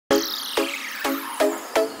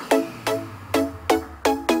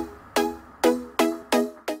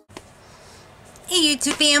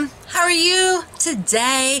YouTube fam, how are you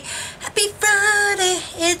today? Happy Friday,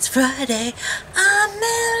 it's Friday, I'm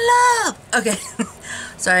in love. Okay,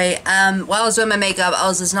 sorry, while I was doing my makeup, I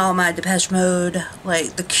was listening to all my Depeche Mode,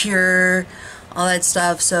 like The Cure, all that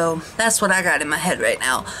stuff, so that's what I got in my head right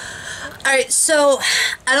now. Alright, so,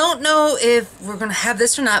 I don't know if we're gonna have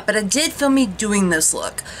this or not, but I did film me doing this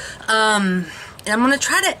look. And I'm gonna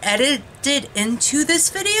try to edit it into this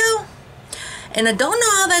video. And I don't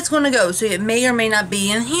know how that's going to go, so it may or may not be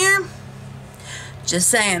in here. Just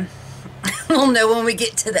saying. We'll know when we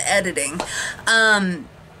get to the editing. I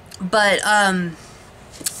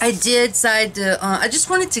did decide to, I just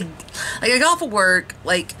wanted to, like, I got off of work,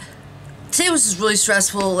 like, today was just really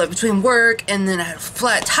stressful, like, between work, and then I had a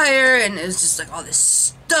flat tire, and it was just, like, all this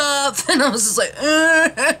stuff, and I was just like,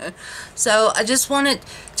 ugh. So, I just wanted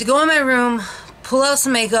to go in my room, pull out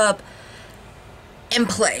some makeup, and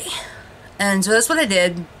play. And so that's what I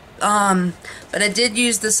did. But I did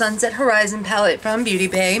use the Sunset Horizon palette from Beauty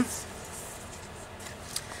Bay.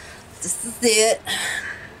 This is it.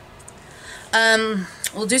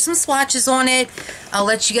 We'll do some swatches on it. I'll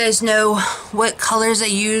let you guys know what colors I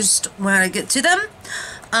used when I get to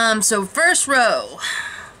them. So first row.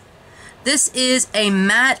 This is a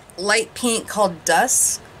matte light pink called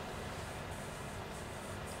Dusk.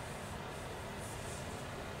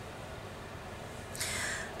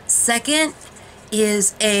 Second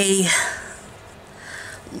is a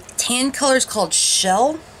tan colors called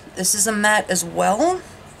Shell. This is a matte as well.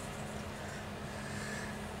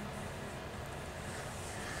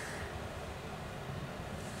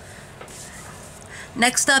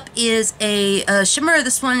 Next up is a shimmer.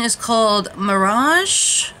 This one is called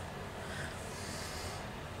Mirage.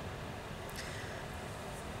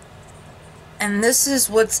 And this is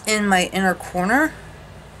what's in my inner corner.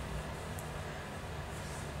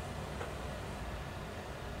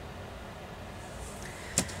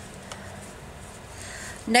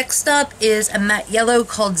 Next up is a matte yellow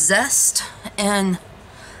called Zest, and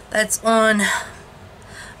that's on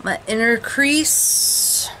my inner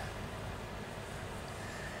crease.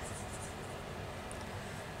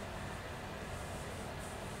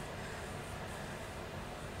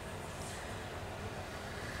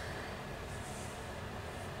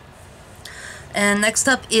 And next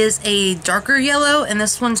up is a darker yellow, and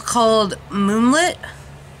this one's called Moonlit.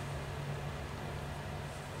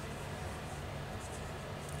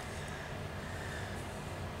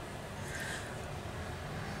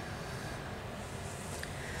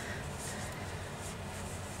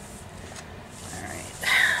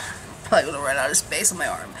 Probably gonna run out of space on my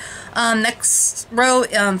arm. Next row,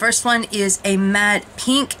 first one is a matte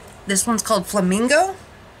pink. This one's called Flamingo.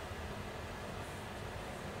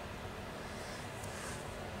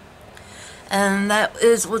 And that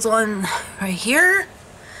is what's on right here.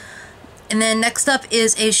 And then next up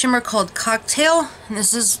is a shimmer called Cocktail. And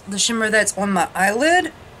this is the shimmer that's on my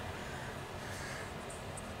eyelid.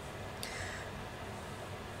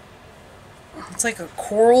 It's like a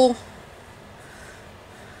coral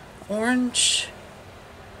orange.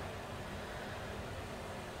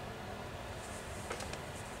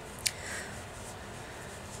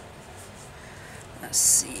 Let's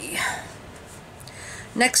see.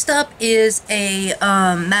 Next up is a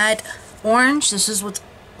matte orange. This is what's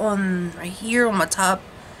on right here on my top.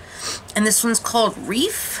 And this one's called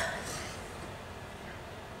Reef.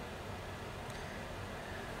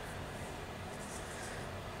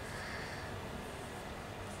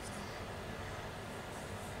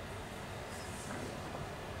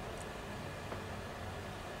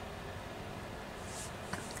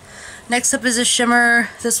 Next up is a shimmer.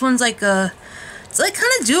 This one's like a, it's like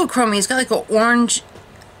kind of duochrome. It's got like an orange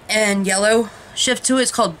and yellow shift to it.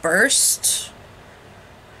 It's called Burst.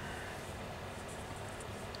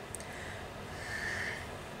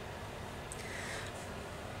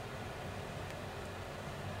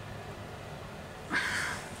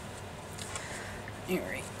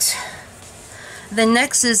 Alright. Then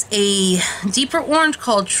next is a deeper orange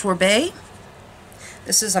called Sorbet.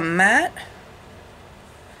 This is a matte.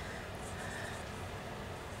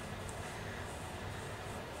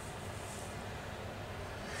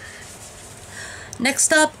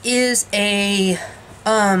 Next up is a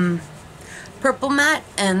purple matte,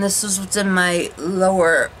 and this is what's in my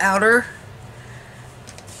lower outer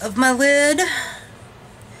of my lid.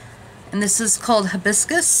 And this is called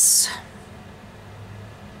Hibiscus.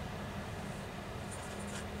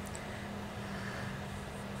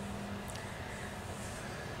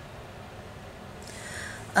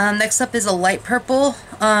 Next up is a light purple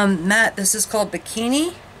matte. This is called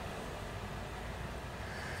Bikini.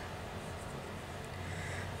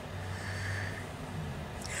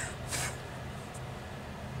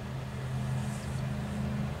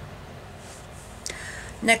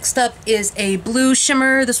 Next up is a blue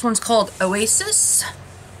shimmer. This one's called Oasis.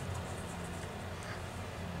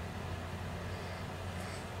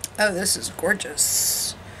 Oh, this is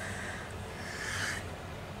gorgeous.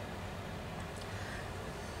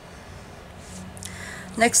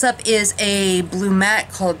 Next up is a blue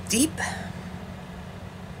matte called Deep.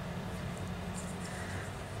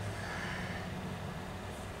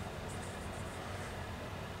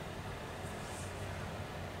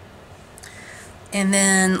 And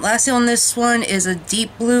then lastly on this one is a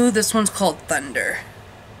deep blue. This one's called Thunder.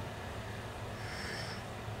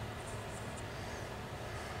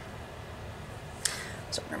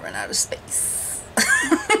 So I'm gonna run out of space.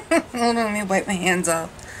 Hold on, let me wipe my hands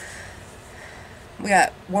off. We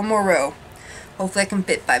got one more row. Hopefully I can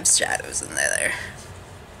fit 5 shadows in there.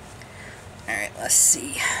 Alright, let's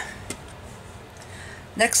see.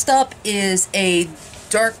 Next up is a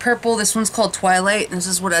dark purple. This one's called Twilight. This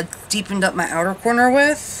is what I deepened up my outer corner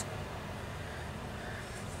with.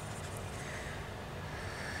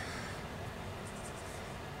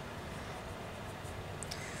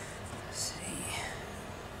 Let's see.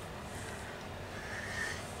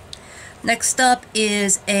 Next up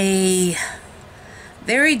is a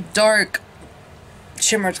very dark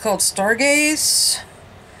shimmer. It's called Stargaze.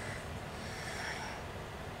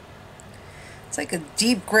 It's like a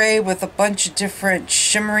deep gray with a bunch of different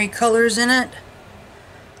shimmery colors in it.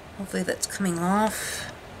 Hopefully that's coming off.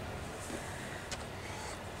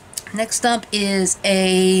 Next up is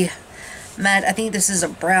a matte. I think this is a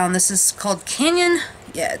brown. This is called Canyon.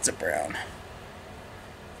 Yeah, it's a brown.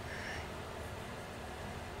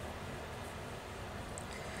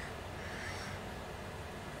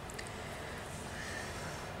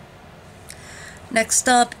 Next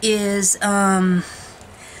up is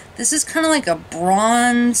this is kind of like a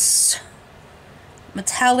bronze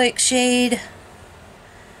metallic shade,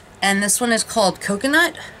 and this one is called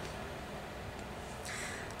Coconut.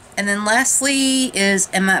 And then lastly is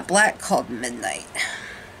a matte black called Midnight.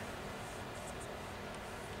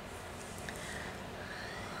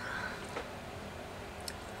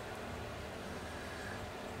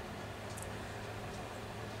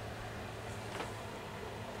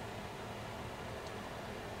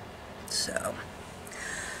 So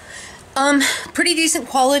pretty decent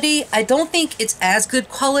quality. I don't think it's as good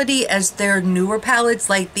quality as their newer palettes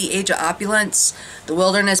like the Age of Opulence, the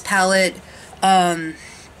Wilderness palette, but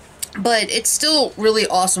it's still really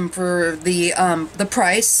awesome for the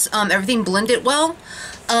price. Everything blended well.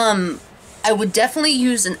 I would definitely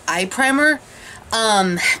use an eye primer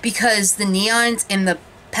because the neons and the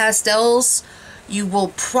pastels, you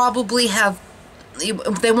will probably have,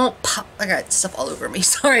 they won't pop. I got stuff all over me,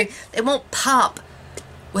 sorry. They won't pop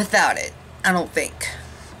without it, I don't think.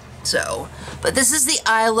 So, but this is the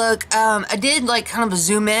eye look. I did like kind of a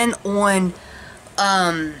zoom in on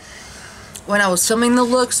when I was filming the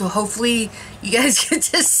look, so hopefully you guys get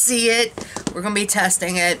to see it. We're gonna be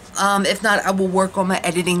testing it. If not, I will work on my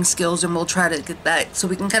editing skills and we'll try to get that so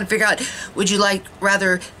we can kind of figure out, would you like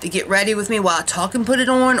rather to get ready with me while I talk and put it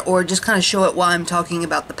on, or just kind of show it while I'm talking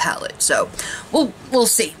about the palette. So we'll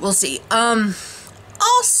see.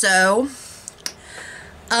 Also,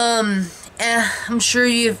 I'm sure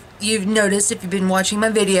you've noticed if you've been watching my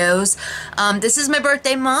videos, this is my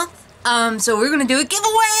birthday month. So we're gonna do a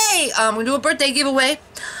giveaway. We're gonna do a birthday giveaway,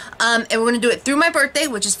 and we're gonna do it through my birthday,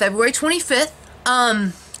 which is February 25th.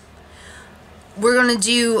 We're gonna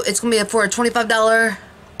do, it's gonna be for a $25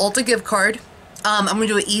 Ulta gift card. I'm gonna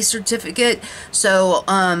do an e-certificate. So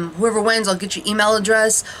whoever wins, I'll get your email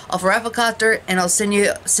address off a Rafflecopter, and I'll send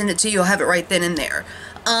it to you. I'll have it right then and there.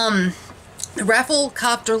 The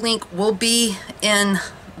Rafflecopter link will be in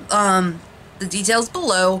the details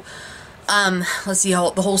below. Let's see how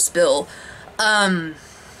the whole spill.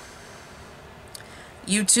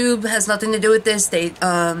 YouTube has nothing to do with this. They're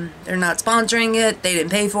not sponsoring it. They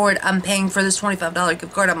didn't pay for it. I'm paying for this $25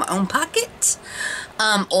 gift card out of my own pocket.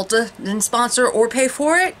 Ulta didn't sponsor or pay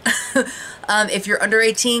for it. If you're under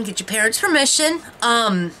 18, get your parents' permission.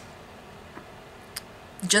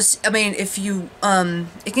 Just, I mean, if you,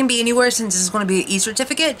 it can be anywhere since this is going to be an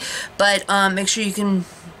e-certificate, but make sure you can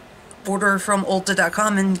order from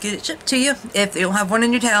Ulta.com and get it shipped to you if they don't have one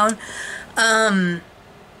in your town.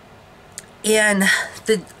 And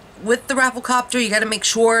with the Rafflecopter, you got to make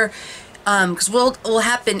sure, because what will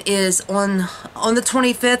happen is on the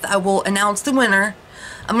 25th, I will announce the winner.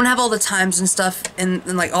 I'm gonna have all the times and stuff and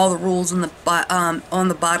like all the rules on the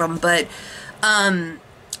bottom, but I'm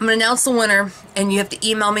gonna announce the winner, and you have to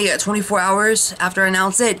email me at 24 hours after I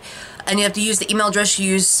announce it, and you have to use the email address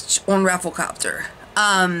you used on Rafflecopter.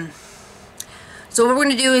 So what we're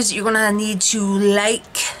going to do is you're going to need to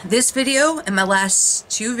like this video and my last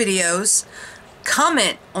 2 videos,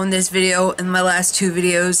 comment on this video and my last 2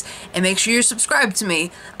 videos, and make sure you're subscribed to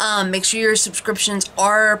me. Make sure your subscriptions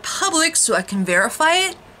are public so I can verify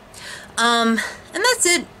it. And that's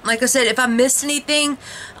it. Like I said, if I missed anything,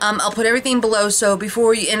 I'll put everything below. So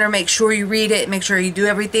before you enter, make sure you read it. Make sure you do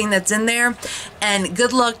everything that's in there. And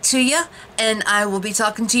good luck to you. And I will be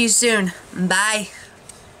talking to you soon. Bye.